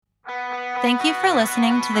Thank you for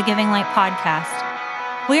listening to the Giving Light podcast.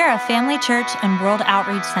 We are a family church and world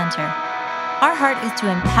outreach center. Our heart is to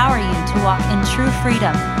empower you to walk in true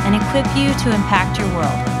freedom and equip you to impact your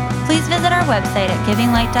world. Please visit our website at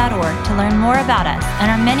givinglight.org to learn more about us and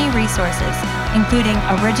our many resources, including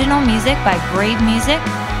original music by Brave Music,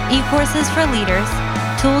 e-courses for leaders,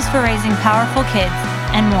 tools for raising powerful kids,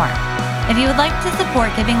 and more. If you would like to support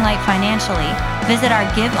Giving Light financially, visit our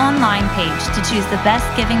Give Online page to choose the best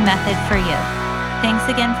giving method for you. Thanks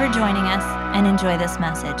again for joining us, and enjoy this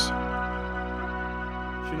message.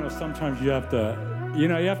 You know, sometimes you have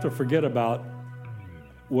to forget about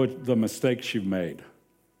what the mistakes you've made.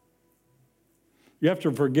 You have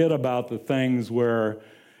to forget about the things where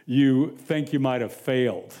you think you might have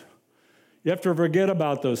failed. You have to forget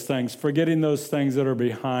about those things, forgetting those things that are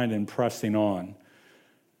behind and pressing on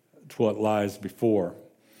to what lies before.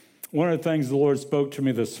 One of the things the Lord spoke to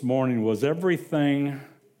me this morning was everything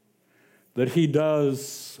that He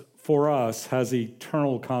does for us has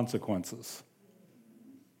eternal consequences.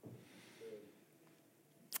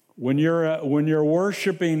 When you're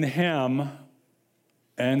worshiping Him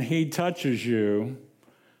and He touches you,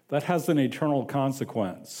 that has an eternal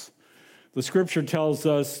consequence. The Scripture tells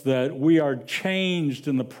us that we are changed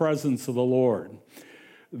in the presence of the Lord.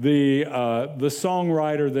 The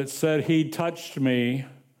songwriter that said, "He touched me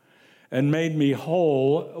and made me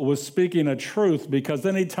whole," was speaking a truth, because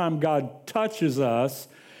anytime God touches us,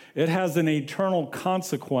 it has an eternal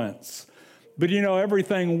consequence. But you know,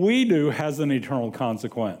 everything we do has an eternal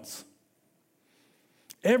consequence.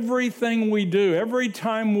 Everything we do, every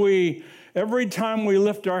time we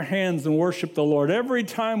lift our hands and worship the Lord, every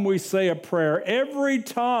time we say a prayer, every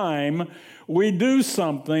time we do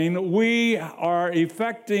something, we are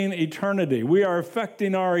affecting eternity. We are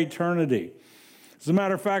affecting our eternity. As a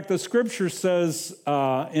matter of fact, the Scripture says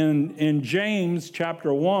in James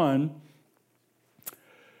chapter 1,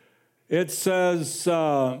 it says,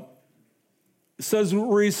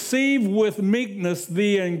 "Receive with meekness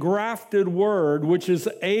the engrafted word, which is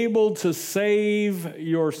able to save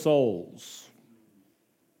your souls."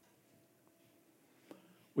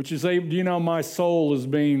 Which is able, do you know, my soul is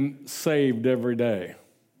being saved every day.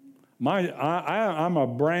 I'm a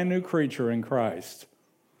brand new creature in Christ.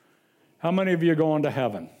 How many of you are going to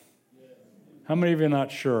heaven? How many of you are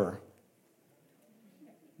not sure?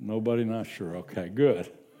 Nobody not sure. Okay, good.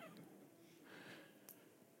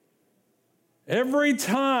 Every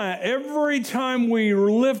time we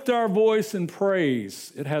lift our voice in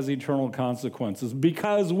praise, it has eternal consequences,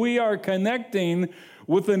 because we are connecting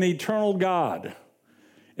with an eternal God.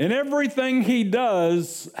 And everything He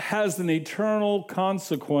does has an eternal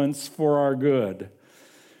consequence for our good.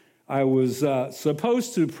 I was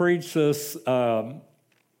supposed to preach this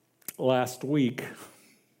last week,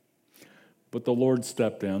 but the Lord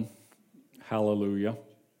stepped in. Hallelujah.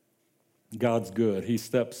 God's good. He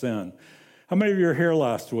steps in. How many of you were here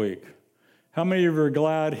last week? How many of you are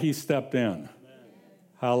glad He stepped in? Amen.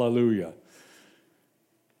 Hallelujah.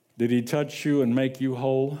 Did He touch you and make you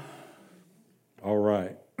whole? All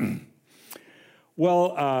right.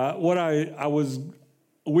 Well,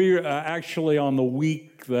 we actually on the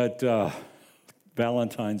week that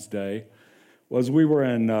Valentine's Day was, we were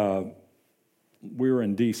in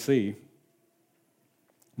D.C.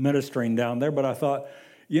 ministering down there, but I thought,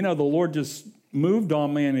 you know, the Lord just moved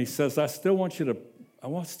on me, and He says, I still want you to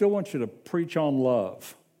preach on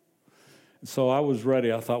love. And so I was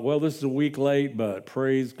ready. I thought, well, this is a week late, but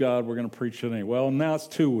praise God, we're going to preach it anyway. Well, now it's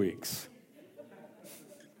 2 weeks.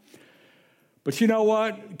 But you know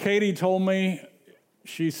what? Katie told me,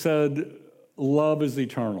 she said, love is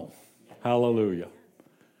eternal. Hallelujah.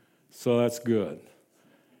 So that's good.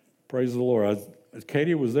 Praise the Lord.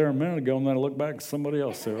 Katie was there a minute ago, and then I looked back at somebody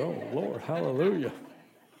else there. Oh, Lord, hallelujah.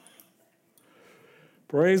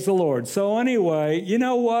 Praise the Lord. So anyway, you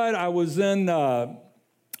know what? I was in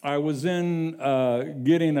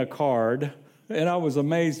getting a card, and I was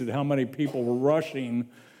amazed at how many people were rushing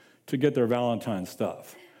to get their Valentine's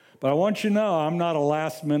stuff. But I want you to know, I'm not a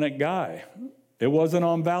last-minute guy. It wasn't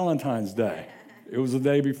on Valentine's Day. It was the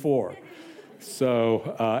day before. So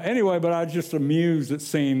anyway, but I was just amused at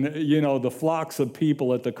seeing, you know, the flocks of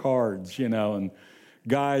people at the cards, you know, and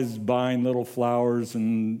guys buying little flowers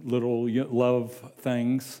and little love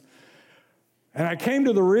things. And I came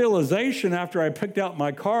to the realization after I picked out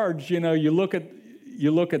my cards, you know, you look at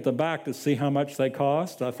the back to see how much they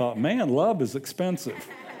cost. I thought, man, love is expensive.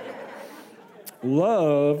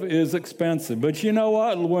 Love is expensive. But you know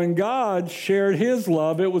what? When God shared His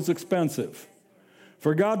love, it was expensive.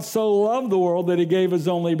 For God so loved the world that He gave His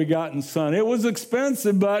only begotten Son. It was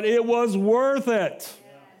expensive, but it was worth it.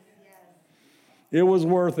 It was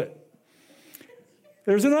worth it.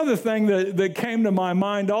 There's another thing that came to my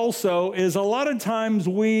mind also is a lot of times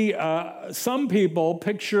some people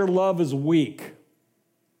picture love as weak.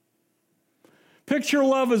 Picture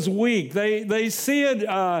love as weak. They see it,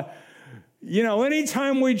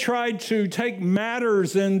 anytime we try to take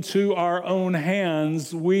matters into our own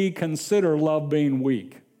hands, we consider love being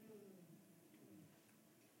weak.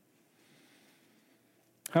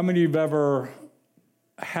 How many of you have ever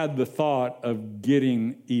had the thought of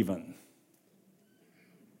getting even?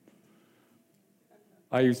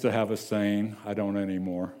 I used to have a saying, I don't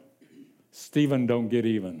anymore. Stephen don't get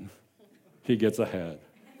even. He gets ahead.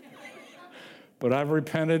 But I've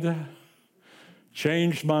repented,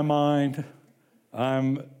 changed my mind.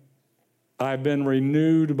 I've been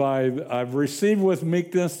renewed I've received with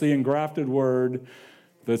meekness the engrafted word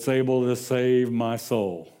that's able to save my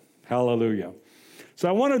soul. Hallelujah. So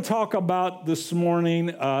I want to talk about this morning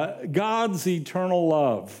God's eternal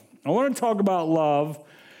love. I want to talk about love.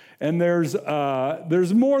 And there's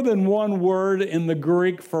more than one word in the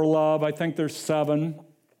Greek for love. I think there's 7.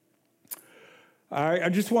 I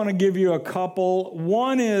just want to give you a couple.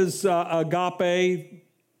 One is agape.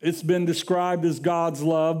 It's been described as God's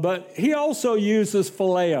love, but he also uses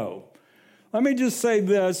phileo. Let me just say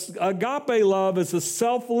this. Agape love is a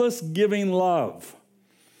selfless giving love.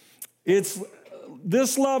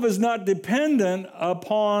 This love is not dependent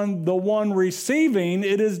upon the one receiving.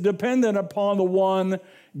 It is dependent upon the one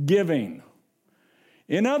giving.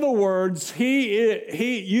 In other words,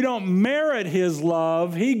 you don't merit his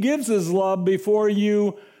love. He gives his love before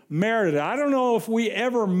you merit it. I don't know if we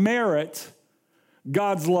ever merit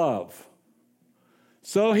God's love.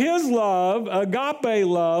 So his love, agape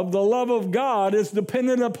love, the love of God, is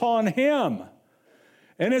dependent upon him.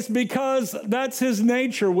 And it's because that's his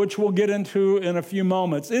nature, which we'll get into in a few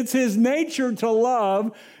moments. It's his nature to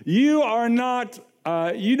love. You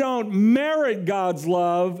don't merit God's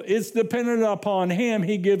love. It's dependent upon him.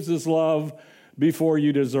 He gives his love before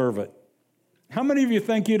you deserve it. How many of you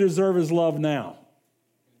think you deserve his love now?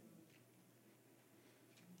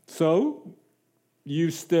 So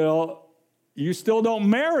you still don't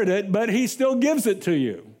merit it, but he still gives it to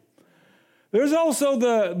you. There's also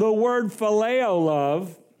the word phileo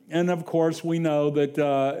love, and of course we know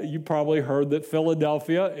that you probably heard that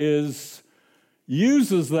Philadelphia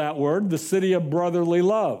uses that word, the city of brotherly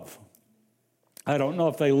love. I don't know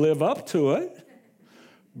if they live up to it,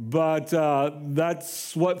 but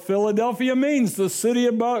that's what Philadelphia means, the city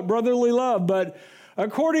of brotherly love. But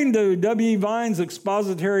according to W. Vine's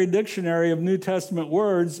Expository Dictionary of New Testament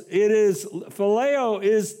Words, phileo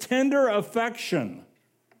is tender affection.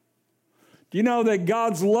 Do you know that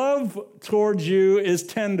God's love towards you is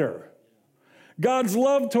tender? God's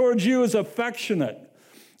love towards you is affectionate.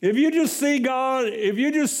 If you just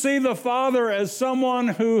see the Father as someone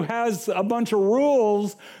who has a bunch of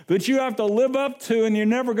rules that you have to live up to and you're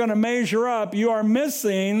never going to measure up, you are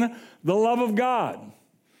missing the love of God.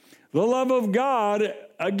 The love of God,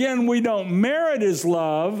 again, we don't merit his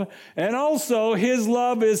love, and also his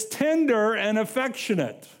love is tender and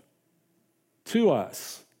affectionate to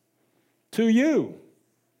us. To you.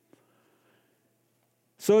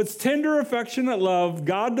 So it's tender, affectionate love,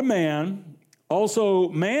 God to man, also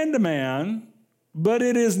man to man, but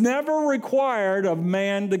it is never required of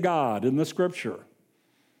man to God in the Scripture.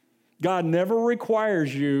 God never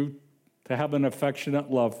requires you to have an affectionate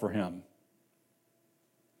love for him.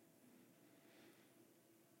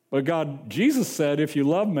 But Jesus said, if you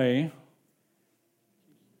love me,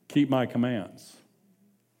 keep my commands.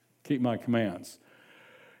 Keep my commands.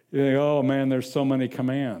 You think, oh man, there's so many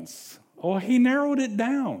commands. Oh, he narrowed it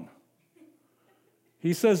down.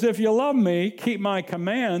 He says, if you love me, keep my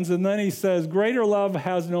commands. And then he says, greater love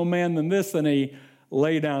has no man than this, and he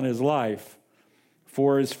laid down his life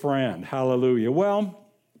for his friend. Hallelujah. Well,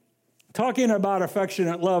 talking about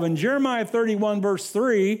affectionate love, in Jeremiah 31, verse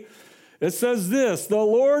 3, it says this, the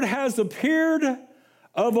Lord has appeared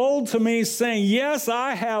of old to me, saying, yes,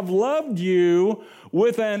 I have loved you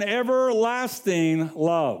with an everlasting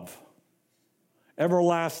love.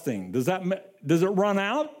 Everlasting. Does it run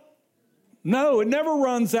out? No, it never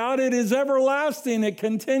runs out. It is everlasting. It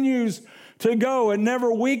continues to go. It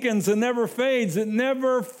never weakens. It never fades. It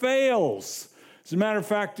never fails. As a matter of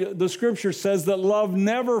fact, the Scripture says that love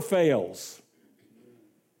never fails.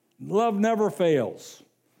 Love never fails.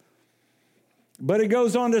 But it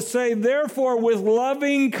goes on to say, therefore, with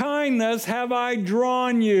loving kindness have I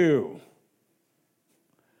drawn you.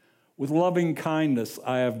 With loving kindness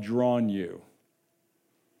I have drawn you.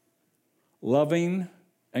 Loving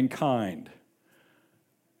and kind.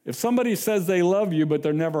 If somebody says they love you, but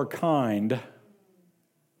they're never kind,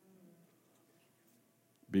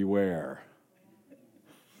 beware.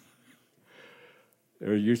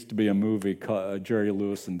 There used to be a movie called Jerry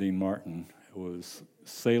Lewis and Dean Martin. It was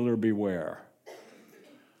Sailor Beware.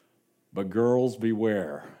 But girls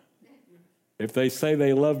beware. If they say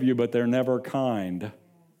they love you but they're never kind,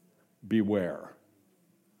 beware.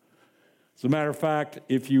 As a matter of fact,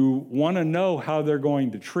 if you want to know how they're going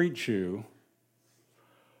to treat you,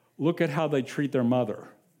 look at how they treat their mother.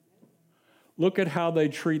 Look at how they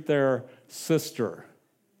treat their sister.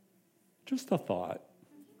 Just a thought.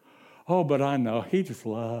 Oh, but I know, he just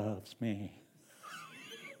loves me.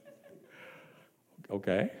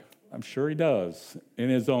 Okay, I'm sure he does in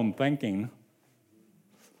his own thinking.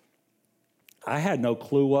 I had no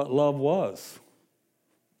clue what love was.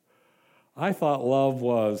 I thought love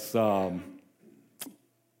was,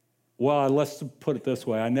 well, let's put it this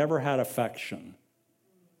way. I never had affection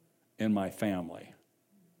in my family.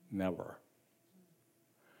 Never.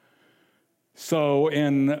 So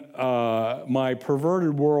in my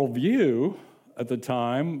perverted worldview at the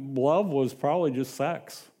time, love was probably just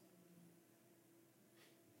sex.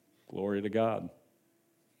 Glory to God.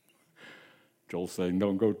 Joel's saying,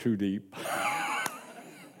 don't go too deep.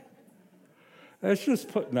 Let's just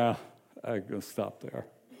put, no, I'm going to stop there.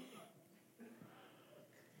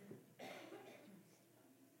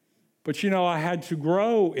 But, I had to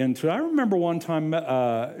grow into it. I remember one time,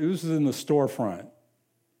 it was in the storefront.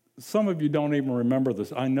 Some of you don't even remember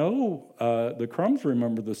this. I know the Crumbs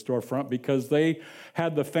remember the storefront because they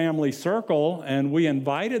had the family circle, and we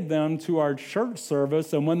invited them to our church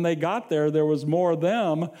service, and when they got there, there was more of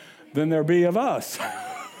them than there be of us.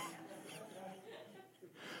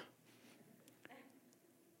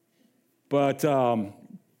 But I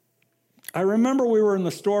remember we were in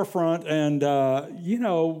the storefront, and,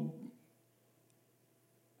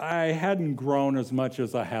 I hadn't grown as much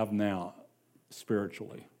as I have now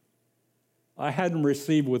spiritually. I hadn't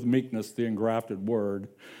received with meekness the engrafted word,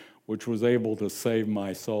 which was able to save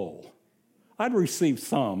my soul. I'd received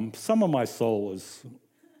some. Some of my soul was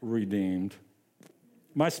redeemed.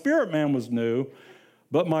 My spirit man was new,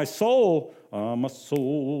 but my soul, I'm a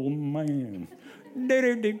soul man.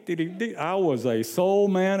 I was a soul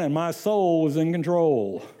man, and my soul was in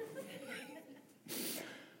control.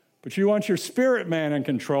 But you want your spirit man in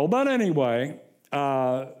control. But anyway,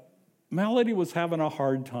 Melody was having a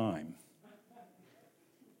hard time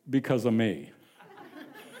because of me.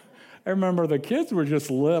 I remember the kids were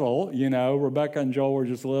just little, Rebecca and Joel were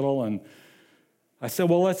just little, and I said,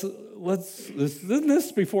 well,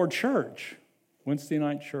 this before church, Wednesday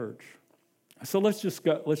night church. I said, let's just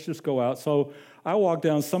go out. So I walked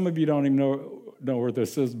down, some of you don't even know where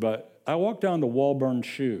this is, but I walked down to Walburn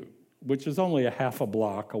Shoe, which is only a half a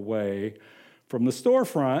block away from the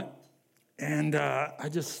storefront, and I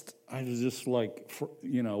just like,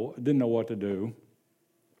 didn't know what to do.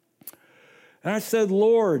 And I said,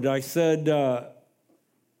 Lord, help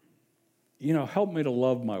me to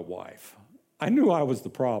love my wife. I knew I was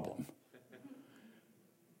the problem.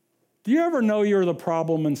 Do you ever know you're the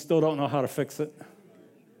problem and still don't know how to fix it?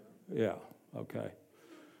 Yeah, okay.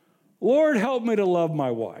 Lord, help me to love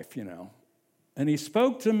my wife, And he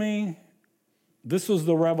spoke to me. This was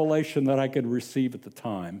the revelation that I could receive at the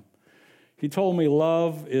time. He told me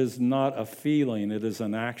love is not a feeling. It is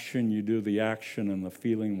an action. You do the action and the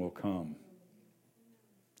feeling will come.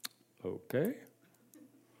 Okay.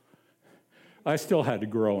 I still had to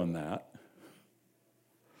grow in that.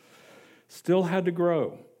 Still had to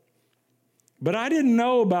grow. But I didn't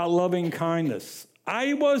know about loving kindness.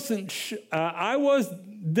 Loving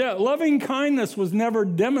kindness was never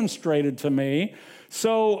demonstrated to me.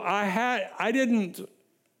 So I didn't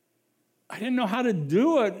know how to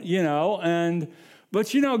do it,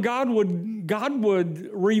 but God would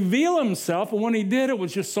reveal himself, and when he did, it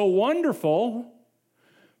was just so wonderful.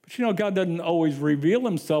 But God doesn't always reveal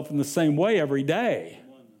himself in the same way every day.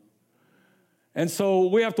 And so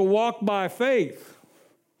we have to walk by faith.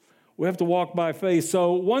 We have to walk by faith.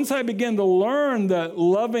 So once I began to learn that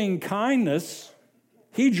loving kindness,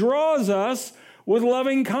 he draws us with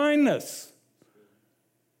loving kindness.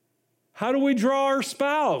 How do we draw our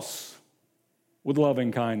spouse? With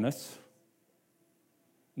loving kindness.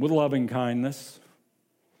 With loving kindness.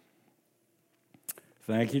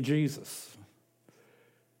 Thank you, Jesus.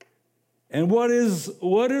 And what is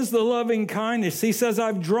the loving kindness? He says,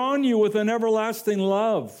 I've drawn you with an everlasting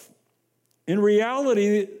love. In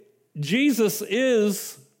reality, Jesus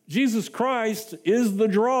Christ is the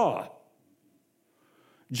draw.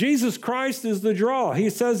 Jesus Christ is the draw. He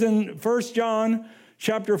says in 1 John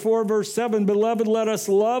Chapter 4, verse 7, beloved, let us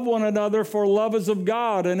love one another, for love is of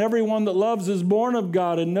God, and everyone that loves is born of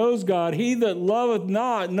God and knows God. He that loveth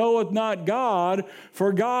not knoweth not God,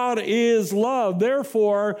 for God is love.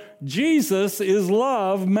 Therefore, Jesus is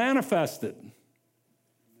love manifested.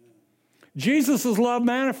 Jesus is love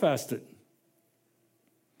manifested.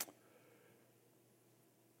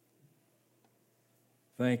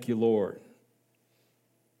 Thank you, Lord.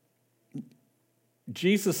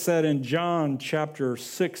 Jesus said in John chapter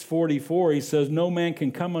 6:44, he says, no man can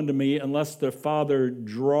come unto me unless the Father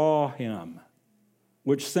draw him,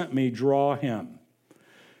 which sent me draw him.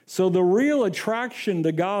 So the real attraction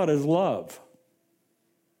to God is love.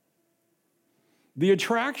 The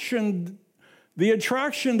attraction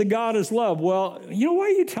to God is love. Well, you know why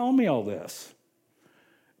you tell me all this?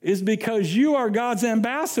 Is because you are God's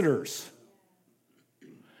ambassadors.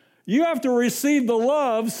 You have to receive the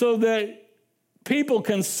love so that people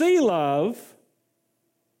can see love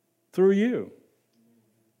through you.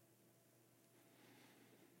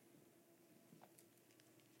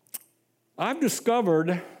 I've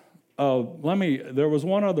discovered, there was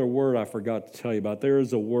one other word I forgot to tell you about. There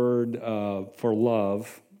is a word for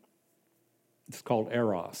love. It's called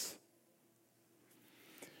eros.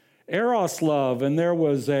 Eros love, and there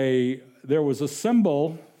was a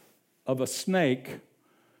symbol of a snake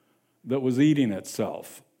that was eating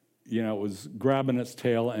itself. You know, it was grabbing its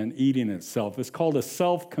tail and eating itself. It's called a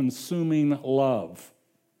self-consuming love.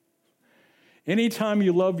 Anytime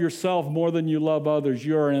you love yourself more than you love others,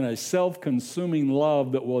 you're in a self-consuming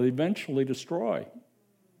love that will eventually destroy.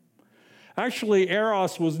 Actually,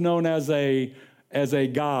 Eros was known as a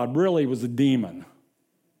god. Really, it was a demon.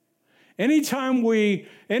 Anytime we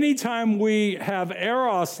have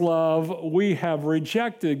Eros love, we have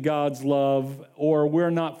rejected God's love, or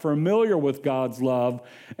we're not familiar with God's love,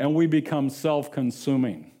 and we become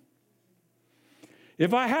self-consuming.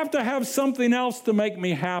 If I have to have something else to make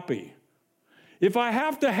me happy, if I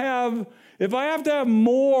have to have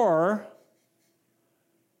more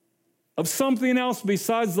of something else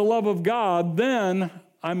besides the love of God, then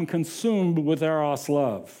I'm consumed with Eros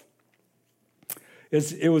love.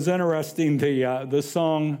 It was interesting, the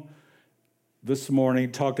song this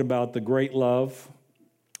morning talked about the great love.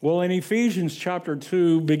 Well, in Ephesians chapter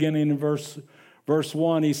 2, beginning in verse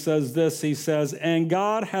 1, he says this, he says, and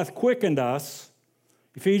God hath quickened us,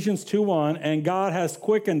 Ephesians 2:1, and God hath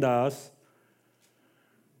quickened us,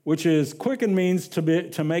 which is, quicken means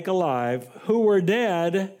to make alive, who were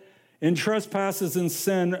dead in trespasses and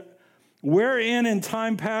sin, wherein in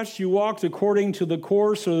time past you walked according to the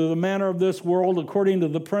course or the manner of this world, according to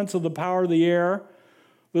the prince of the power of the air,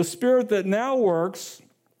 the spirit that now works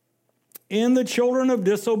in the children of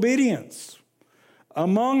disobedience,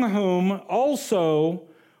 among whom also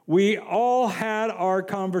we all had our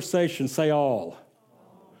conversation. Say all.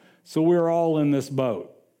 So we're all in this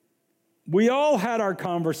boat. We all had our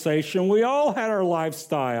conversation. We all had our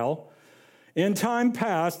lifestyle in time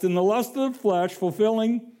past in the lust of the flesh,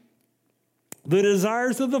 fulfilling the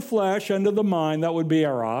desires of the flesh and of the mind, that would be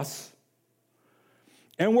eros,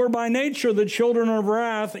 and were by nature the children of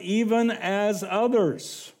wrath, even as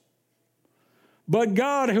others. But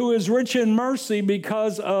God, who is rich in mercy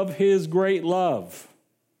because of his great love,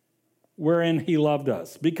 wherein he loved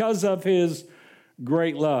us, because of his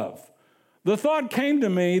great love. The thought came to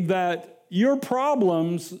me that your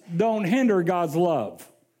problems don't hinder God's love.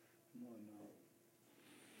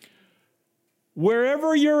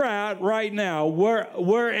 Wherever you're at right now,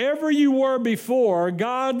 wherever you were before,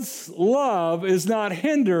 God's love is not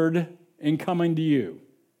hindered in coming to you.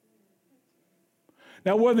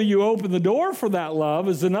 Now, whether you open the door for that love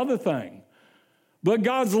is another thing. But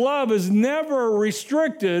God's love is never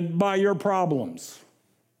restricted by your problems.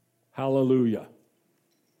 Hallelujah.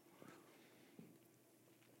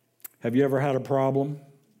 Have you ever had a problem?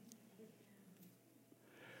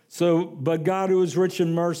 So, but God, who is rich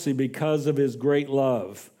in mercy because of his great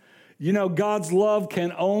love. You know, God's love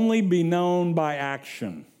can only be known by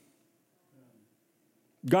action.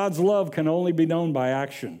 God's love can only be known by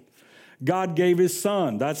action. God gave his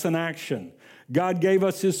son. That's an action. God gave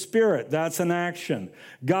us his spirit. That's an action.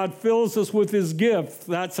 God fills us with his gift.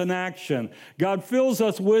 That's an action. God fills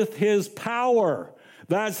us with his power.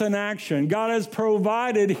 That's an action. God has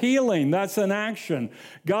provided healing. That's an action.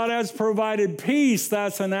 God has provided peace.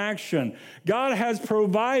 That's an action. God has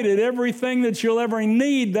provided everything that you'll ever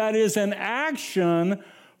need. That is an action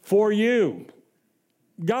for you.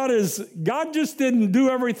 God just didn't do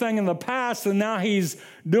everything in the past and now he's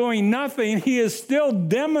doing nothing. He is still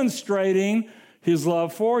demonstrating his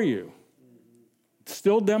love for you.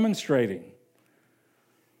 Still demonstrating.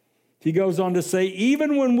 He goes on to say,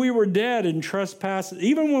 even when we were dead in trespasses,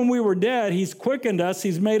 even when we were dead, he's quickened us.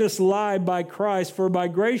 He's made us alive by Christ, for by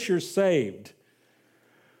grace you're saved.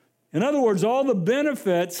 In other words, all the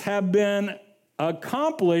benefits have been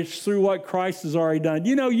accomplished through what Christ has already done.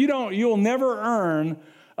 You know, you'll never earn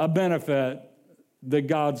a benefit that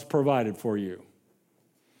God's provided for you.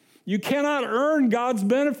 You cannot earn God's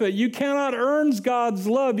benefit. You cannot earn God's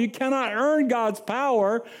love. You cannot earn God's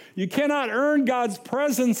power. You cannot earn God's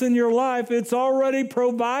presence in your life. It's already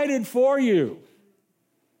provided for you.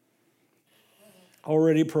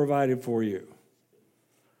 Already provided for you.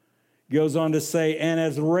 Goes on to say, and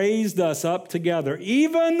has raised us up together.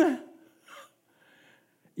 Even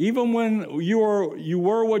when you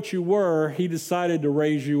were what you were, he decided to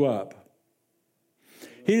raise you up.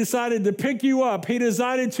 He decided to pick you up. He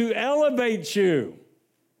decided to elevate you.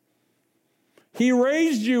 He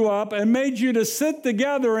raised you up and made you to sit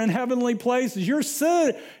together in heavenly places.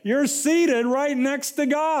 You're seated right next to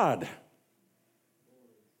God.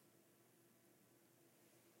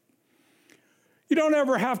 You don't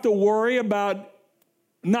ever have to worry about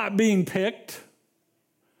not being picked.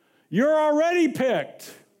 You're already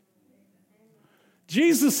picked.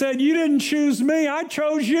 Jesus said, you didn't choose me, I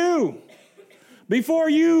chose you. Before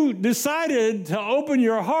you decided to open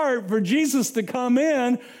your heart for Jesus to come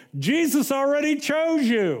in, Jesus already chose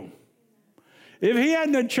you. If he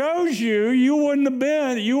hadn't chose you, you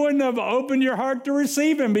wouldn't have opened your heart to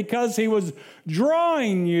receive him, because he was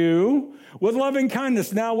drawing you with loving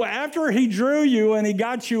kindness. Now, after he drew you and he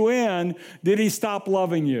got you in, did he stop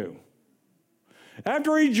loving you?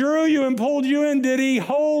 After he drew you and pulled you in,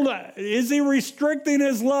 is he restricting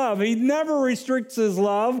his love? He never restricts his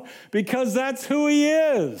love, because that's who he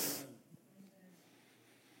is.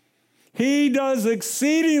 He does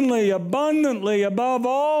exceedingly abundantly above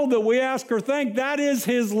all that we ask or think. That is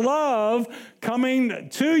his love coming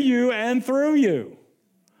to you and through you.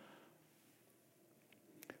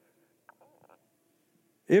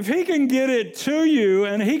 If he can get it to you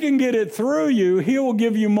and he can get it through you, he will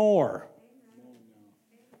give you more.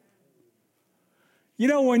 You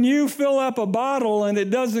know, when you fill up a bottle and it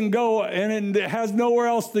doesn't go, and it has nowhere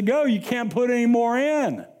else to go, you can't put any more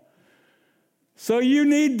in. So you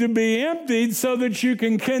need to be emptied so that you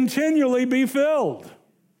can continually be filled.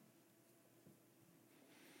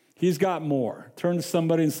 He's got more. Turn to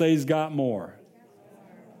somebody and say, he's got more.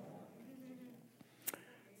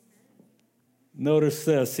 Notice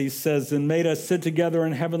this. He says, and made us sit together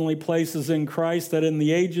in heavenly places in Christ, that in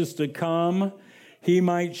the ages to come he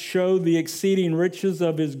might show the exceeding riches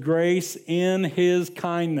of his grace in his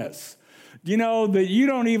kindness. You know that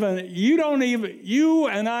you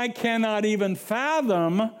and I cannot even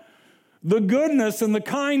fathom the goodness and the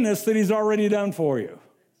kindness that he's already done for you.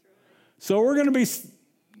 So we're going to be,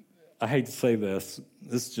 I hate to say this,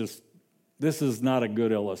 this is not a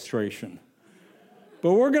good illustration.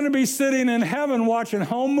 But we're going to be sitting in heaven watching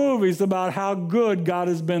home movies about how good God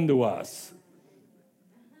has been to us.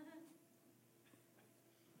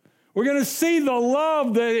 We're going to see the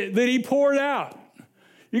love that he poured out.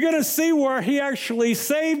 You're going to see where he actually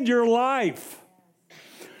saved your life.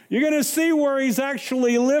 You're going to see where he's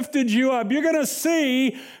actually lifted you up. You're going to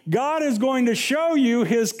see God is going to show you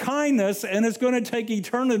his kindness, and it's going to take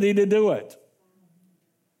eternity to do it.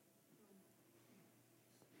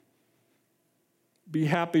 Be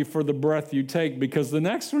happy for the breath you take, because the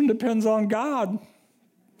next one depends on God.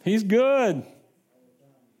 He's good.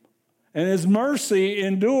 And his mercy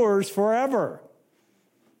endures forever.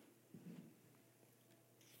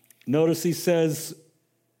 Notice he says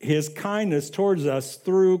his kindness towards us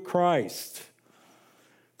through Christ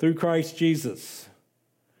Jesus.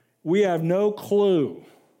 We have no clue.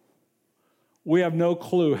 We have no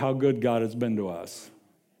clue how good God has been to us.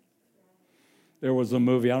 There was a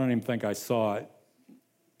movie, I don't even think I saw it,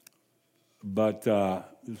 but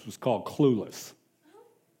this was called Clueless.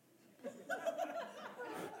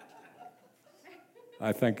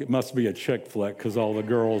 I think it must be a chick flick, because all the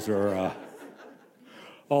girls are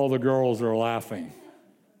laughing.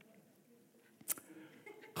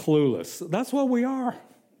 Clueless. That's what we are.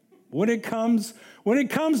 When it comes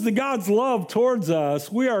to God's love towards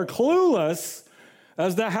us, we are clueless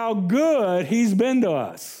as to how good he's been to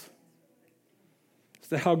us. As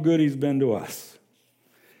to how good he's been to us.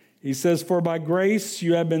 He says, for by grace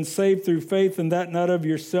you have been saved through faith, and that not of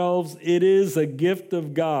yourselves. It is a gift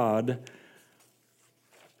of God,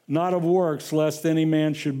 not of works, lest any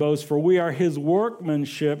man should boast. For we are his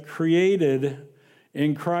workmanship, created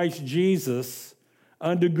in Christ Jesus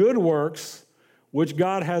unto good works, which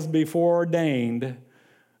God has before ordained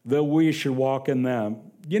that we should walk in them.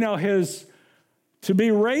 You know, his To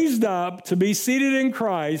be raised up, to be seated in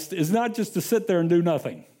Christ, is not just to sit there and do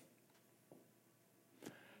nothing.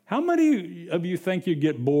 How many of you think you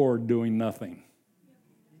get bored doing nothing?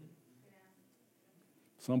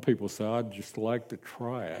 Some people say, I'd just like to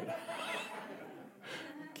try it.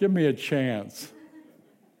 Give me a chance.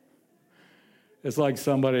 It's like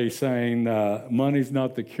somebody saying, money's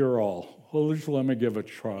not the cure-all. Well, just let me give it a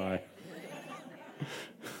try.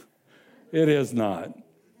 It is not.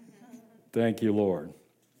 Thank you, Lord.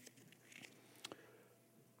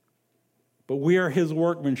 But we are his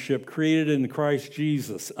workmanship, created in Christ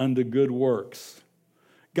Jesus unto good works.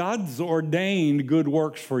 God's ordained good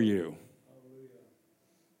works for you.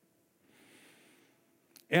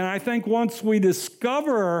 And I think once we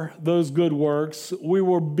discover those good works, we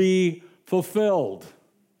will be fulfilled.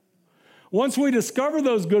 Once we discover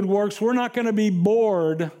those good works, we're not going to be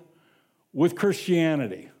bored with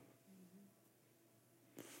Christianity.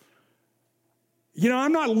 You know,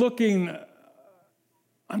 I'm not looking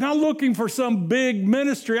for some big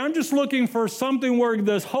ministry. I'm just looking for something where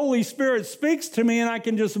the Holy Spirit speaks to me and I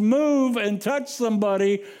can just move and touch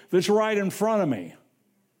somebody that's right in front of me.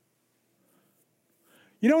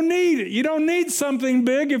 You don't need something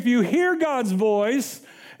big. If you hear God's voice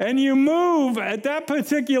and you move at that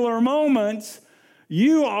particular moment,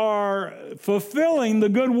 you are fulfilling the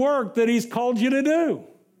good work that he's called you to do.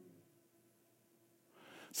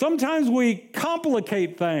 Sometimes we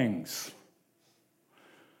complicate things.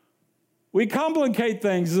 We complicate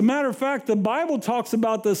things. As a matter of fact, the Bible talks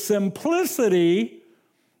about the simplicity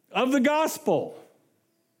of the gospel.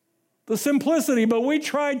 The simplicity, but we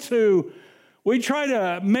try to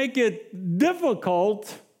make it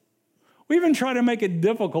difficult. We even try to make it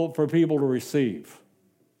difficult for people to receive.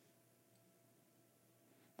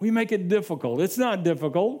 We make it difficult. It's not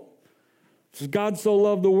difficult. God so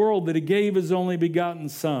loved the world that he gave his only begotten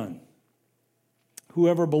Son.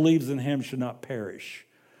 Whoever believes in him should not perish,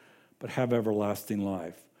 but have everlasting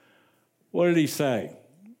life. What did he say?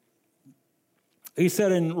 He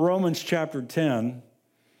said in Romans chapter 10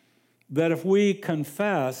 that if we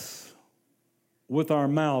confess with our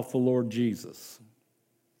mouth the Lord Jesus,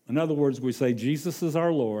 in other words, we say Jesus is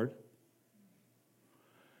our Lord,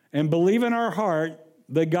 and believe in our heart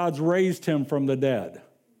that God's raised him from the dead.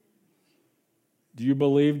 Do you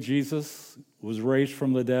believe Jesus was raised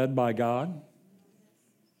from the dead by God?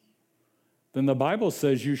 Then the Bible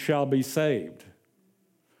says you shall be saved.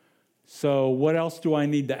 So what else do I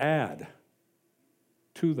need to add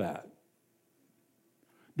to that?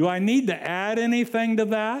 Do I need to add anything to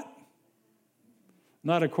that?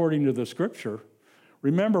 Not according to the Scripture.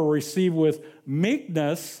 Remember, receive with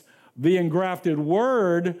meekness the engrafted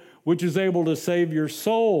word, which is able to save your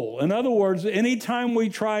soul. In other words, anytime we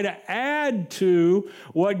try to add to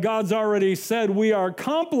what God's already said, we are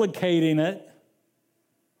complicating it.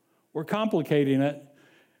 We're complicating it.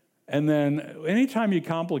 And then anytime you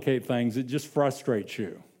complicate things, it just frustrates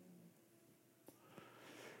you.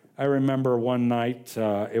 I remember one night,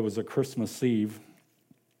 it was a Christmas Eve.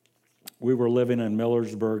 We were living in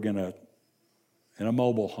Millersburg in a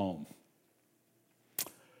mobile home.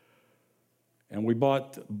 And we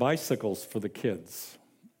bought bicycles for the kids.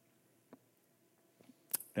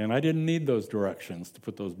 And I didn't need those directions to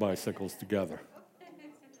put those bicycles together.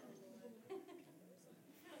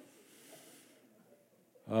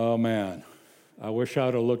 Oh, man. I wish I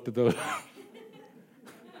would have looked at those.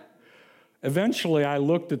 Eventually, I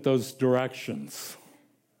looked at those directions.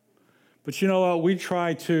 But you know what? We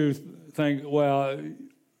try to think, well,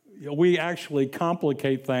 we actually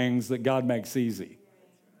complicate things that God makes easy.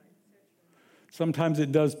 Sometimes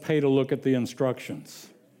it does pay to look at the instructions.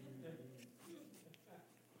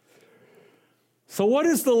 So what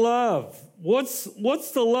is the love? What's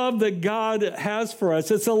the love that God has for us?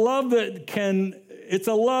 It's a love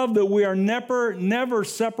that we are never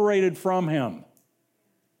separated from him.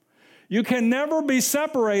 You can never be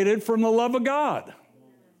separated from the love of God.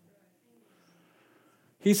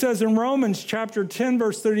 He says in Romans chapter 10,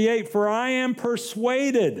 verse 38, "For I am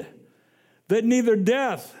persuaded that neither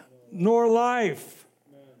death, nor life,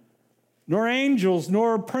 nor angels,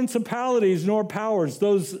 nor principalities, nor powers."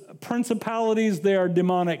 Those principalities, they are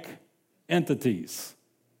demonic entities.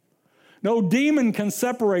 No demon can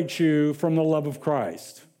separate you from the love of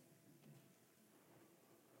Christ.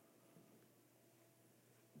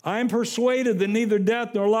 "I am persuaded that neither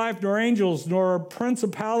death, nor life, nor angels, nor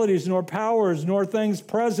principalities, nor powers, nor things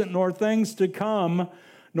present, nor things to come,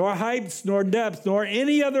 nor heights, nor depths, nor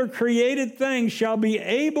any other created thing shall be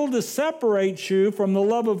able to separate you from the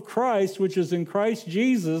love of Christ, which is in Christ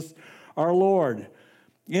Jesus our Lord."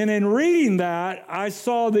 And in reading that, I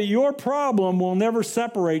saw that your problem will never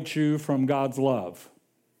separate you from God's love.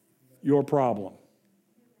 Your problem.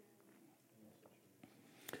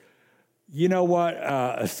 You know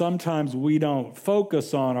what? Sometimes we don't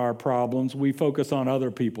focus on our problems. We focus on other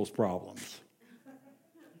people's problems.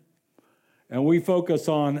 And we focus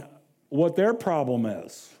on what their problem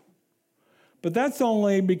is. But that's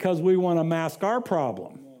only because we want to mask our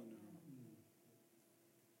problem.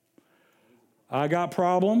 I got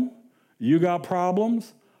problem. You got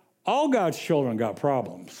problems. All God's children got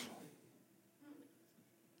problems.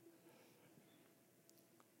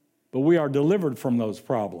 But we are delivered from those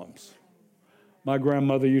problems. My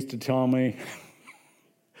grandmother used to tell me,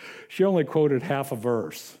 she only quoted half a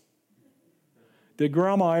verse. Did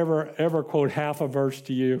Grandma ever quote half a verse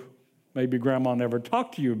to you? Maybe Grandma never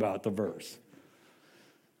talked to you about the verse.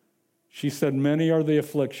 She said, many are the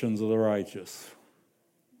afflictions of the righteous.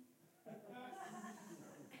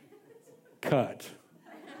 Cut.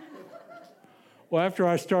 Well, after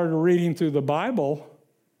I started reading through the Bible,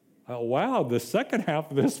 wow, the second half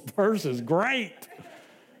of this verse is great.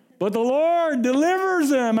 But the Lord delivers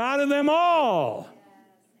them out of them all.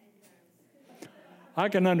 I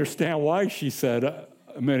can understand why she said,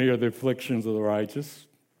 many are the afflictions of the righteous.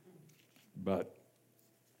 But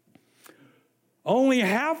only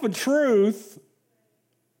half a truth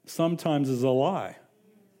sometimes is a lie.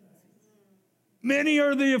 Many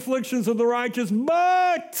are the afflictions of the righteous,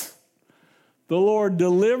 but the Lord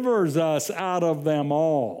delivers us out of them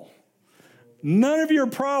all. None of your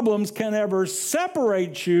problems can ever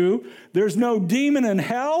separate you. There's no demon in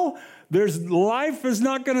hell. Life is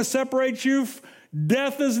not going to separate you.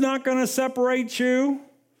 Death is not going to separate you.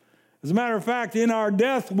 As a matter of fact, in our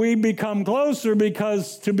death, we become closer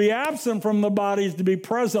because to be absent from the body is to be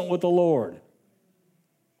present with the Lord.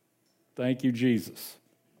 Thank you, Jesus.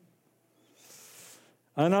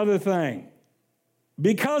 Another thing.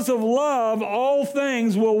 Because of love, all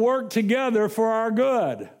things will work together for our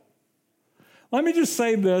good. Let me just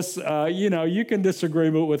say this, you can disagree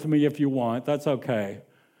with me if you want, that's okay.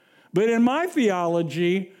 But in my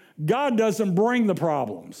theology, God doesn't bring the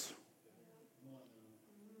problems.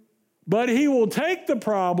 But he will take the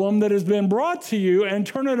problem that has been brought to you and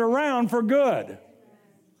turn it around for good.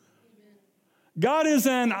 God is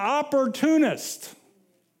an opportunist.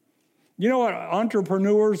 You know what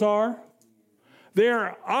entrepreneurs are?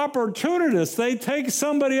 They're opportunists. They take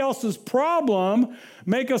somebody else's problem,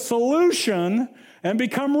 make a solution, and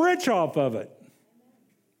become rich off of it.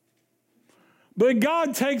 But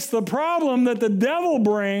God takes the problem that the devil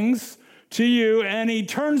brings to you and he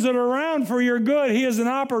turns it around for your good. He is an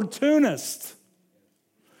opportunist.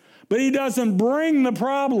 But he doesn't bring the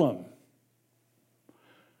problem.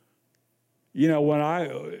 You know, when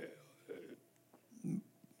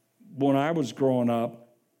I was growing up,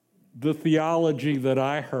 the theology that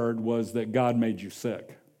I heard was that God made you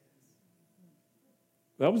sick.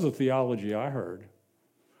 That was the theology I heard.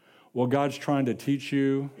 Well, God's trying to teach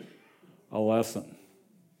you a lesson.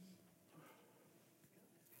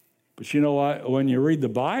 But you know what? When you read the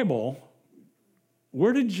Bible,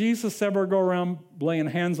 where did Jesus ever go around laying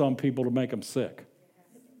hands on people to make them sick?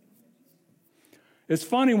 It's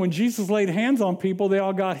funny, when Jesus laid hands on people, they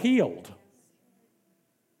all got healed.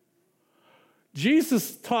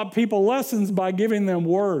 Jesus taught people lessons by giving them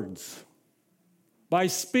words, by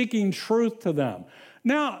speaking truth to them.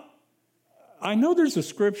 Now, I know there's a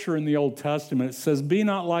scripture in the Old Testament that says, be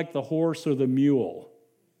not like the horse or the mule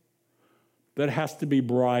that has to be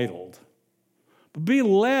bridled, but be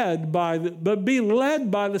led by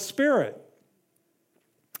the Spirit.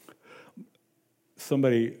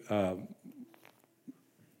 Somebody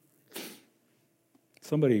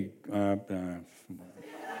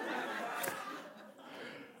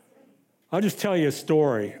I'll just tell you a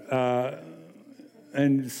story,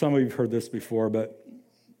 and some of you have heard this before, but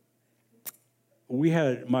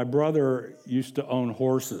my brother used to own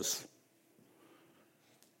horses.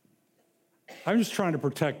 I'm just trying to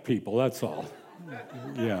protect people, that's all.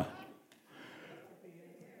 Yeah.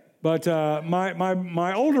 But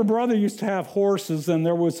my older brother used to have horses, and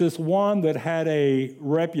there was this one that had a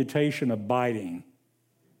reputation of biting.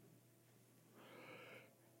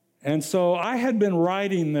 And so I had been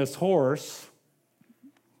riding this horse,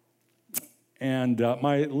 and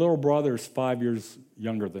my little brother's 5 years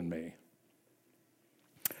younger than me.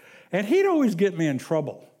 And he'd always get me in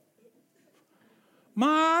trouble.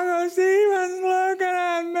 Mom, Steven's looking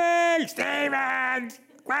at me. Steven,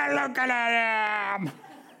 quit looking at him.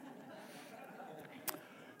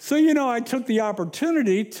 So, I took the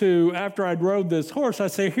opportunity to, after I'd rode this horse, I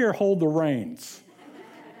say, here, hold the reins.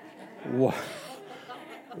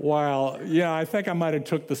 Well, yeah, I think I might have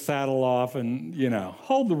took the saddle off and,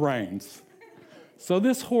 hold the reins. So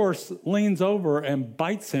this horse leans over and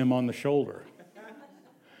bites him on the shoulder.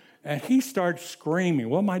 And he starts screaming.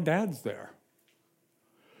 Well, my dad's there.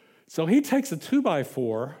 So he takes a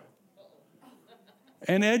 2x4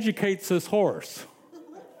 and educates this horse.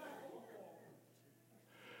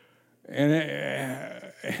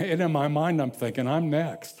 And in my mind, I'm thinking, I'm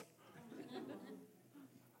next.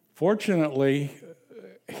 Fortunately,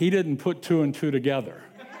 he didn't put 2 and 2 together.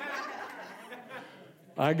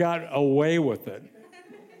 I got away with it.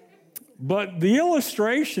 But the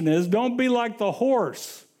illustration is, don't be like the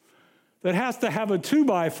horse that has to have a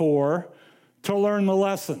 2x4 to learn the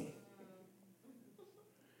lesson.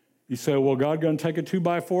 You say, well, God going to take a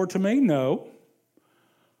 2x4 to me? No.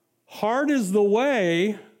 Hard is the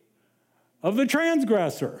way of the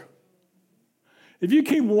transgressor. If you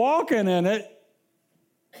keep walking in it,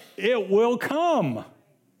 it will come.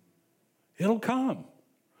 It'll come.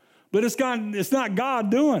 But it's not God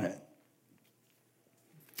doing it.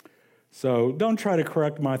 So don't try to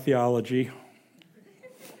correct my theology.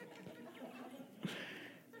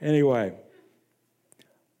 Anyway,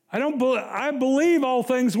 I believe all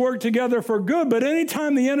things work together for good, but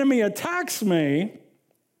anytime the enemy attacks me,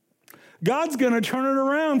 God's going to turn it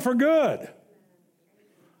around for good.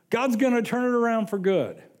 God's going to turn it around for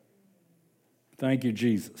good. Thank you,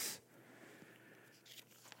 Jesus.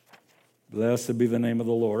 Blessed be the name of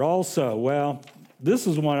the Lord. Also, well, this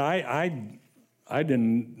is one I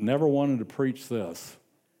never wanted to preach this.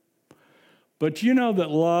 But you know that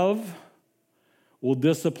love will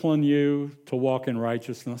discipline you to walk in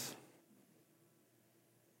righteousness?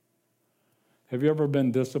 Have you ever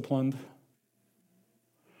been disciplined?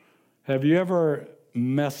 Have you ever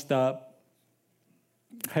messed up?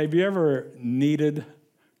 Have you ever needed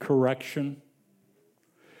correction?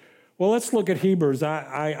 Well, let's look at Hebrews.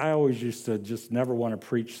 I always used to just never want to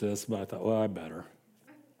preach this, but I thought, well, I better.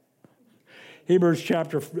 Hebrews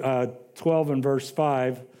chapter 12 and verse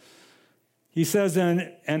 5, he says,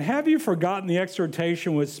 and have you forgotten the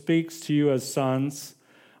exhortation which speaks to you as sons?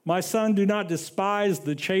 My son, do not despise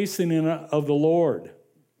the chastening of the Lord,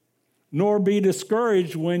 nor be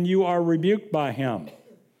discouraged when you are rebuked by him.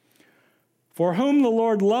 For whom the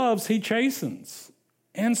Lord loves, he chastens,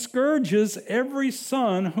 and scourges every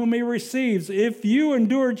son whom he receives. If you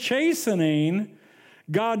endure chastening,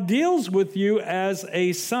 God deals with you as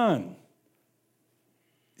a son.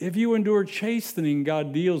 If you endure chastening,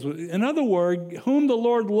 God deals with you. In other words, whom the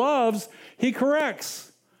Lord loves, he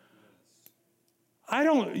corrects.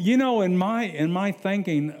 In my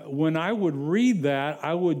thinking, when I would read that,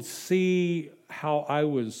 I would see how I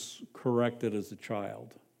was corrected as a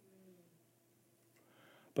child.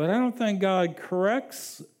 But I don't think God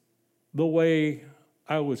corrects the way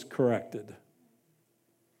I was corrected.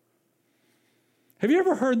 Have you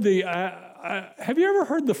ever heard the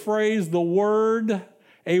phrase,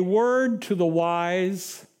 a word to the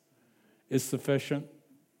wise is sufficient?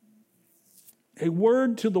 A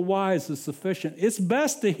word to the wise is sufficient. It's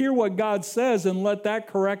best to hear what God says and let that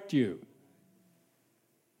correct you.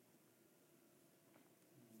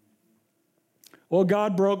 Well,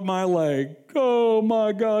 God broke my leg. Oh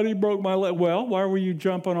my God, he broke my leg. Well, why were you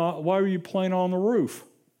playing on the roof?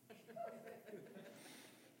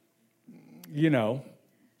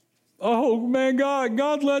 Oh man,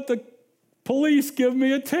 God let the police give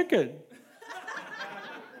me a ticket.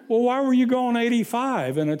 Well, why were you going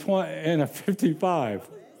 85 and a 55?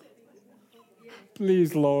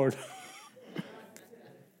 Please, Lord.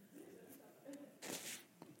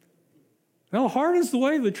 No, hard is the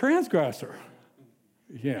way of the transgressor.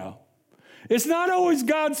 It's not always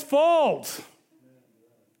God's fault.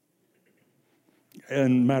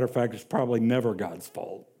 And matter of fact, it's probably never God's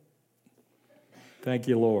fault. Thank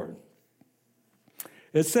you, Lord.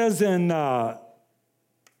 It says in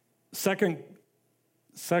 2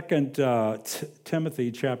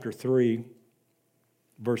 Timothy chapter 3,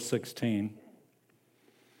 verse 16,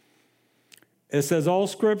 it says, all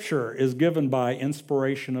Scripture is given by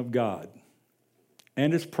inspiration of God,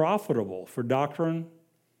 and is profitable for doctrine,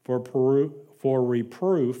 for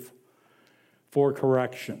reproof, for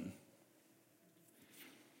correction.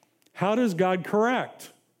 How does God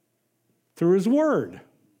correct? Through His Word.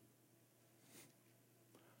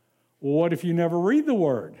 Well, what if you never read the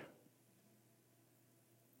Word?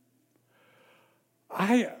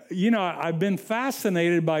 I've been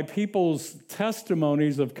fascinated by people's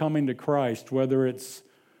testimonies of coming to Christ, whether it's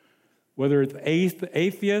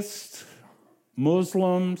atheists,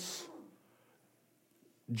 Muslims,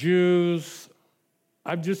 Jews.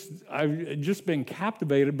 I've just been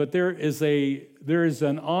captivated, but there is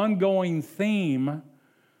an ongoing theme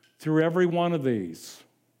through every one of these,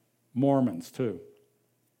 Mormons too.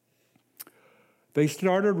 They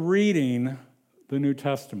started reading the New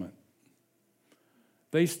Testament.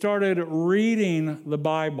 They started reading the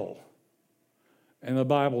Bible, and the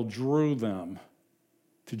Bible drew them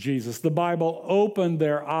to Jesus. The Bible opened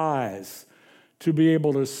their eyes to be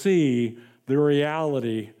able to see the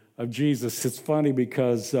reality of Jesus. It's funny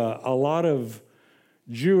because a lot of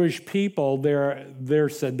Jewish people,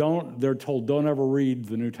 they're told don't ever read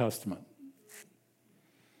the New Testament.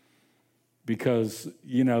 Because,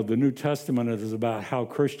 the New Testament is about how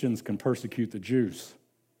Christians can persecute the Jews.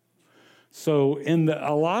 So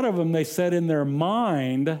a lot of them, they said in their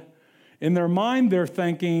mind they're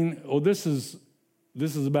thinking, oh, this is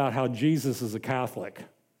about how Jesus is a Catholic.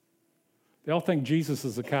 They all think Jesus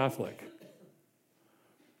is a Catholic.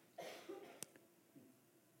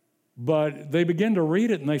 But they begin to read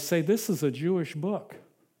it and they say, this is a Jewish book.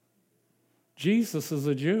 Jesus is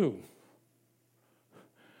a Jew.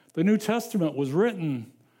 The New Testament was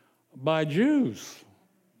written by Jews.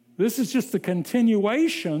 This is just a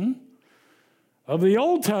continuation of the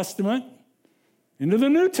Old Testament into the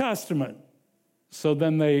New Testament. So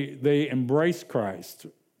then they embrace Christ,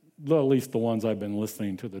 at least the ones I've been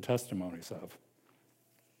listening to the testimonies of.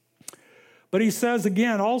 But he says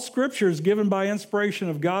again, all Scripture is given by inspiration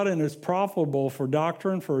of God and is profitable for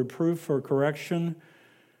doctrine, for reproof, for correction,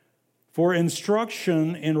 for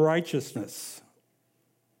instruction in righteousness,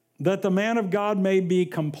 that the man of God may be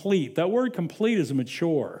complete. That word complete is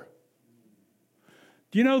mature.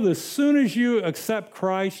 Do you know that as soon as you accept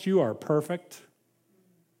Christ, you are perfect?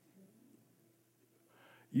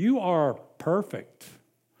 You are perfect.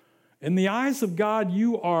 In the eyes of God,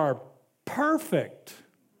 you are perfect.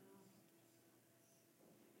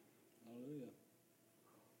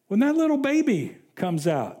 When that little baby comes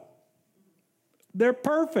out, they're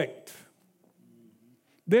perfect.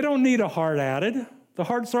 They don't need a heart added. The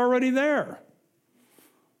heart's already there.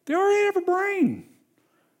 They already have a brain.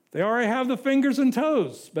 They already have the fingers and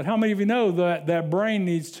toes. But how many of you know that brain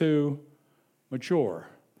needs to mature?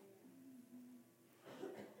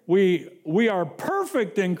 We are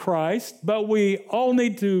perfect in Christ, but we all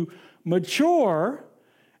need to mature.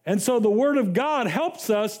 And so the Word of God helps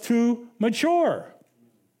us to mature.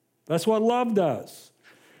 That's what love does.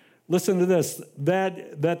 Listen to this,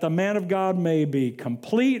 that the man of God may be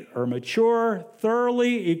complete or mature,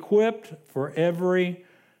 thoroughly equipped for every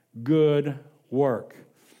good work.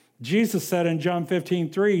 Jesus said in John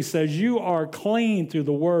 15:3, he says, you are clean through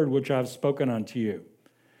the word which I've spoken unto you.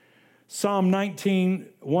 Psalm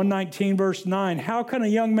 119, verse 9, how can a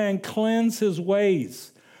young man cleanse his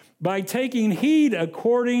ways? By taking heed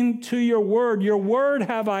according to your word. Your word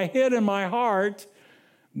have I hid in my heart,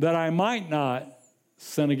 that I might not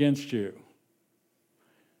sin against you.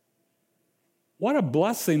 What a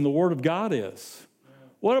blessing the Word of God is.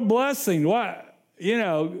 What a blessing.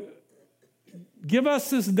 Give us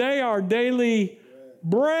this day our daily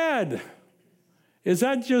bread. Is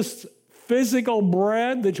that just physical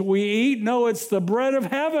bread that we eat? No, it's the bread of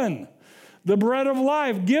heaven, the bread of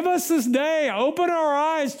life. Give us this day. Open our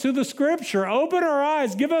eyes to the Scripture. Open our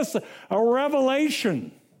eyes. Give us a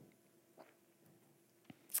revelation.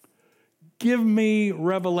 Give me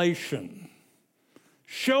revelation.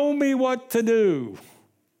 Show me what to do.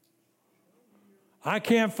 I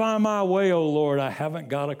can't find my way, oh Lord. I haven't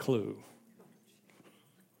got a clue.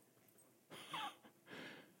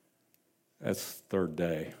 That's third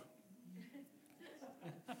day.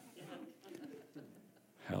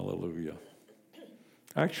 Hallelujah.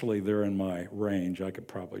 Actually, they're in my range. I could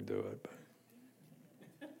probably do it.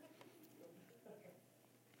 But.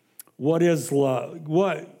 What is love?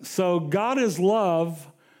 So God is love.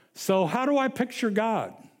 So how do I picture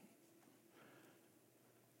God?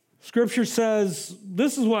 Scripture says,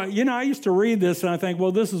 this is what, I used to read this and I think,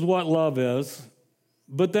 well, this is what love is.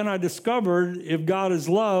 But then I discovered if God is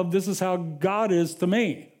love, this is how God is to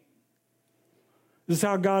me. This is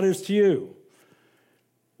how God is to you.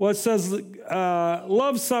 Well, it says,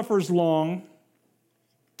 love suffers long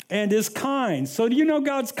and is kind. So do you know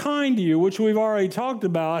God's kind to you, which we've already talked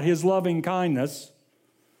about, his loving kindness.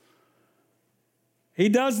 He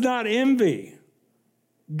does not envy.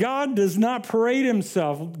 God does not parade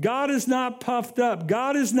himself. God is not puffed up.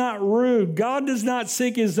 God is not rude. God does not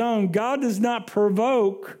seek his own. God does not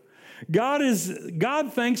provoke. God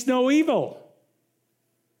thinks no evil.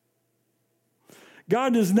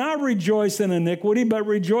 God does not rejoice in iniquity, but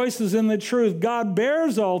rejoices in the truth. God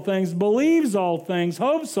bears all things, believes all things,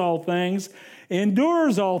 hopes all things,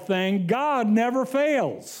 endures all things. God never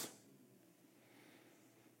fails.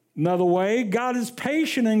 Another way, God is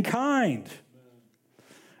patient and kind.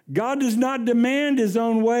 God does not demand his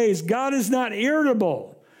own ways. God is not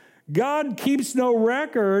irritable. God keeps no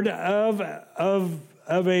record God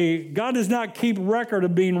does not keep record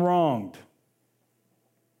of being wronged.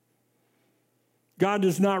 God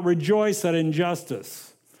does not rejoice at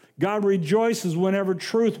injustice. God rejoices whenever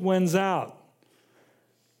truth wins out.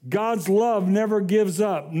 God's love never gives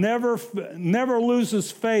up, never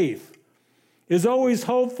loses faith, is always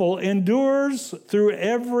hopeful, endures through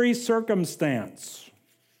every circumstance.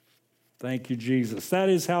 Thank you, Jesus. That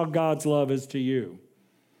is how God's love is to you.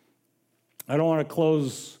 I don't want to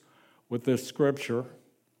close with this scripture.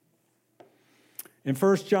 In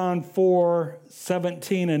 1 John 4,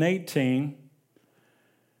 17 and 18,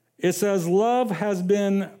 it says, love has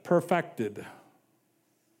been perfected.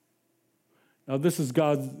 Now, this is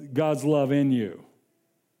God's love in you.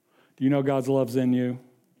 Do you know God's love's in you?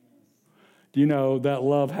 Do you know that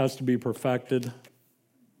love has to be perfected?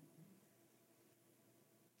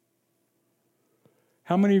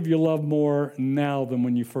 How many of you love more now than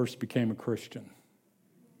when you first became a Christian?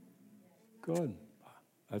 Good.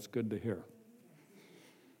 That's good to hear.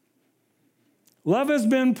 Love has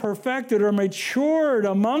been perfected or matured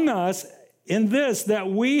among us in this, that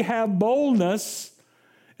we have boldness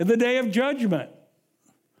in the day of judgment.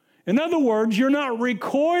 In other words, you're not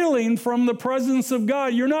recoiling from the presence of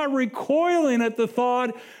God. You're not recoiling at the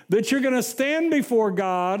thought that you're going to stand before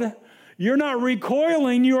God. You're not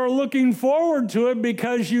recoiling. You are looking forward to it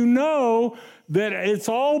because you know that it's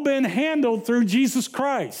all been handled through Jesus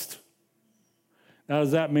Christ. Now,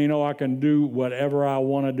 does that mean, I can do whatever I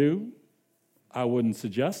want to do? I wouldn't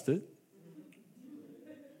suggest it.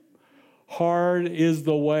 Hard is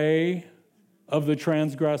the way of the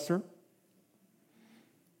transgressor.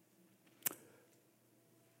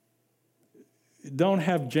 Don't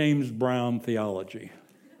have James Brown theology.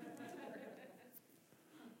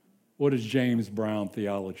 What is James Brown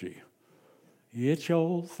theology? It's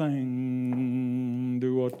your thing,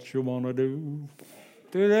 do what you want to do.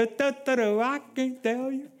 I can't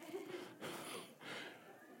tell you.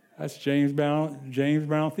 That's James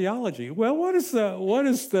Brown theology. Well, what is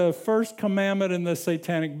the first commandment in the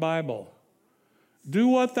Satanic Bible? Do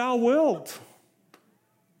what thou wilt.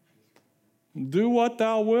 Do what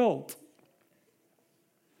thou wilt.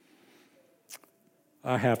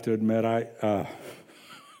 I have to admit, I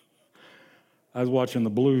was watching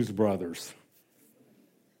the Blues Brothers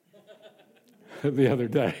the other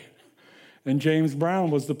day, and James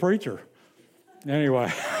Brown was the preacher.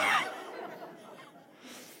 Anyway.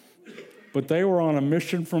 But they were on a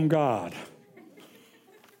mission from God.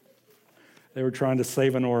 They were trying to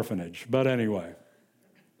save an orphanage. But anyway.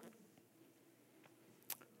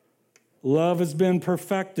 Love has been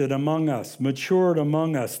perfected among us, matured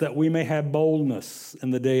among us, that we may have boldness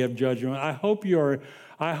in the day of judgment. I hope you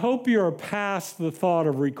are past the thought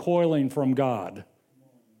of recoiling from God.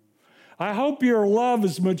 I hope your love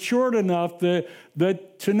is matured enough to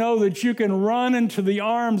know that you can run into the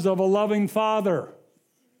arms of a loving Father.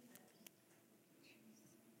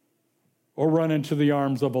 Or run into the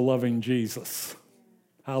arms of a loving Jesus.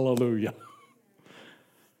 Hallelujah.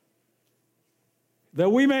 That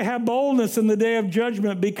we may have boldness in the day of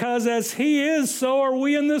judgment, because as he is, so are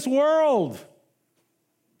we in this world.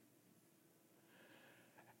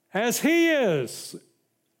 As he is,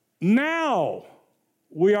 now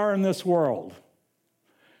we are in this world.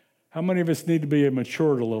 How many of us need to be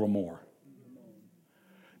matured a little more?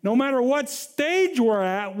 No matter what stage we're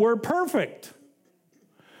at, we're perfect.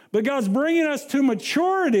 But God's bringing us to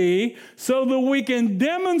maturity so that we can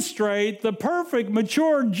demonstrate the perfect,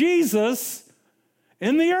 mature Jesus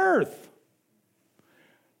in the earth.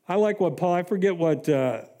 I like what Paul, I forget what,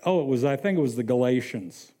 I think it was the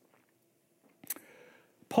Galatians.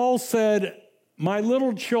 Paul said, my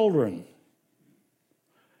little children,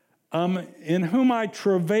 in whom I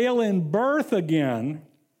travail in birth again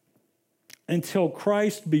until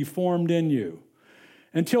Christ be formed in you.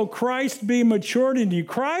 Until Christ be matured in you.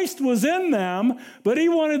 Christ was in them, but he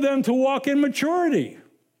wanted them to walk in maturity.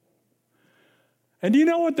 And do you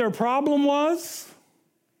know what their problem was?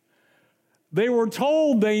 They were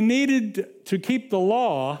told they needed to keep the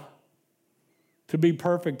law to be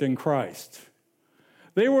perfect in Christ.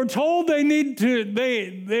 They were told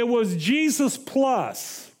it was Jesus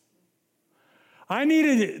plus. They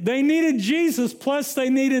needed Jesus, plus they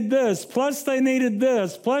needed this, plus they needed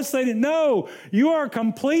this, plus they didn't. No, you are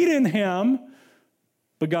complete in him,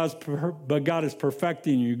 but God is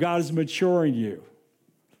perfecting you. God is maturing you.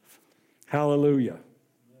 Hallelujah.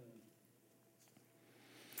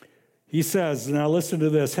 He says, now listen to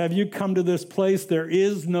this. Have you come to this place? There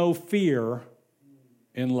is no fear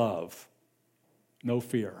in love. No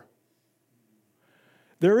fear.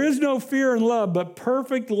 There is no fear in love, but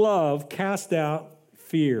perfect love casts out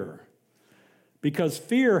fear, because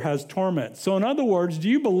fear has torment. So in other words, do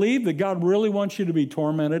you believe that God really wants you to be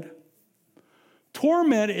tormented?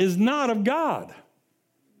 Torment is not of God.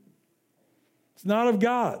 It's not of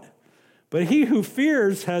God. But he who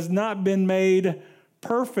fears has not been made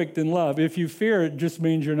perfect in love. If you fear, it just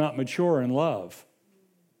means you're not mature in love.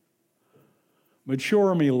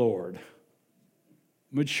 Mature me, Lord.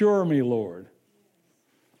 Mature me, Lord.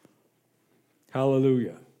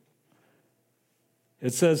 Hallelujah.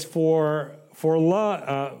 It says,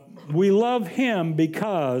 we love him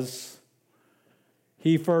because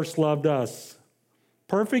he first loved us.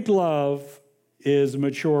 Perfect love is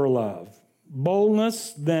mature love.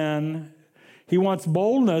 Boldness, then, he wants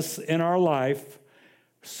boldness in our life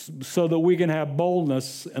so that we can have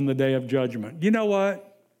boldness in the day of judgment. You know what?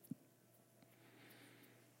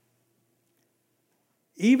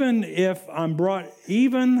 Even if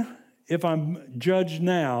I'm judged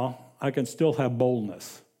now, I can still have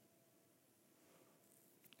boldness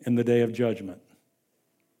in the day of judgment.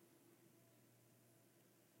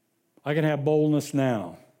 I can have boldness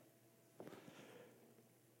now.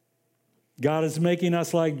 God is making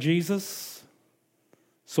us like Jesus,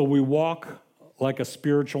 so we walk like a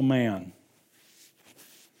spiritual man.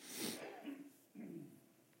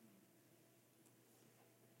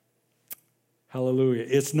 Hallelujah.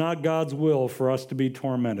 It's not God's will for us to be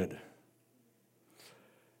tormented.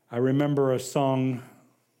 I remember a song,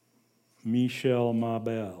 Michel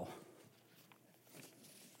Mabel.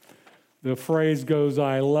 The phrase goes,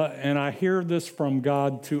 and I hear this from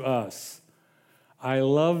God to us. I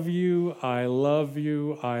love you, I love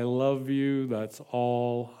you, I love you. That's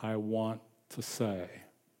all I want to say.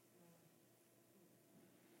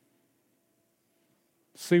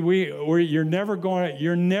 See, you're never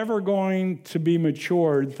going to be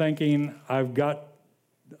matured thinking, I've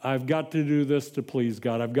got to do this to please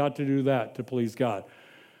God. I've got to do that to please God.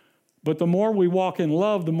 But the more we walk in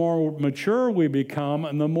love, the more mature we become,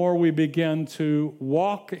 and the more we begin to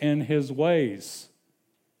walk in his ways.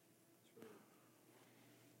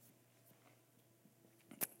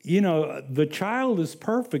 You know, the child is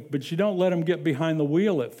perfect, but you don't let him get behind the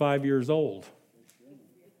wheel at 5 years old.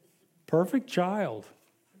 Perfect child.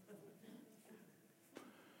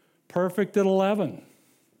 Perfect at 11.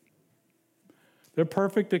 They're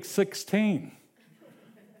perfect at 16.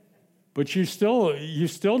 But you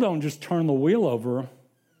still don't just turn the wheel over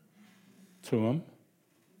to them.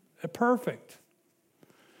 They're perfect.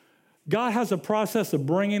 God has a process of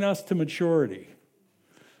bringing us to maturity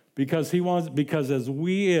because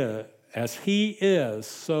as he is,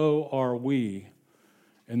 so are we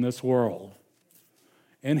in this world.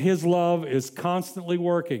 And his love is constantly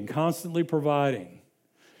working, constantly providing.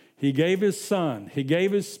 He gave his son, he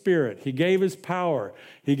gave his spirit, he gave his power,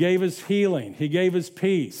 he gave his healing, he gave his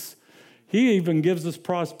peace. He even gives us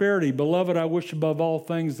prosperity. Beloved, I wish above all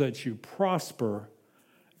things that you prosper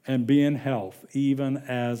and be in health, even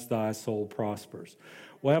as thy soul prospers.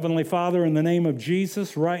 Well, Heavenly Father, in the name of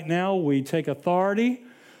Jesus, right now we take authority,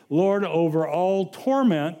 Lord, over all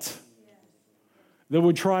torment that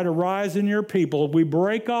would try to rise in your people. We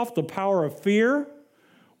break off the power of fear.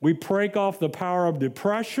 We break off the power of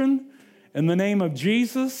depression. In the name of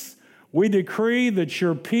Jesus, we decree that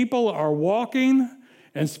your people are walking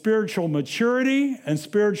in spiritual maturity and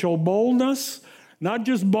spiritual boldness. Not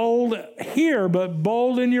just bold here, but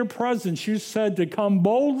bold in your presence. You said to come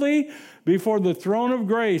boldly before the throne of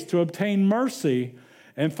grace to obtain mercy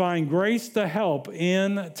and find grace to help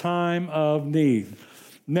in time of need.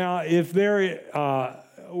 Now, we're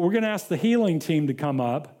going to ask the healing team to come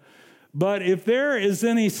up. But if there is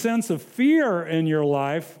any sense of fear in your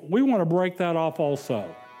life, we want to break that off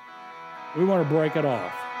also. We want to break it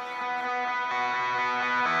off.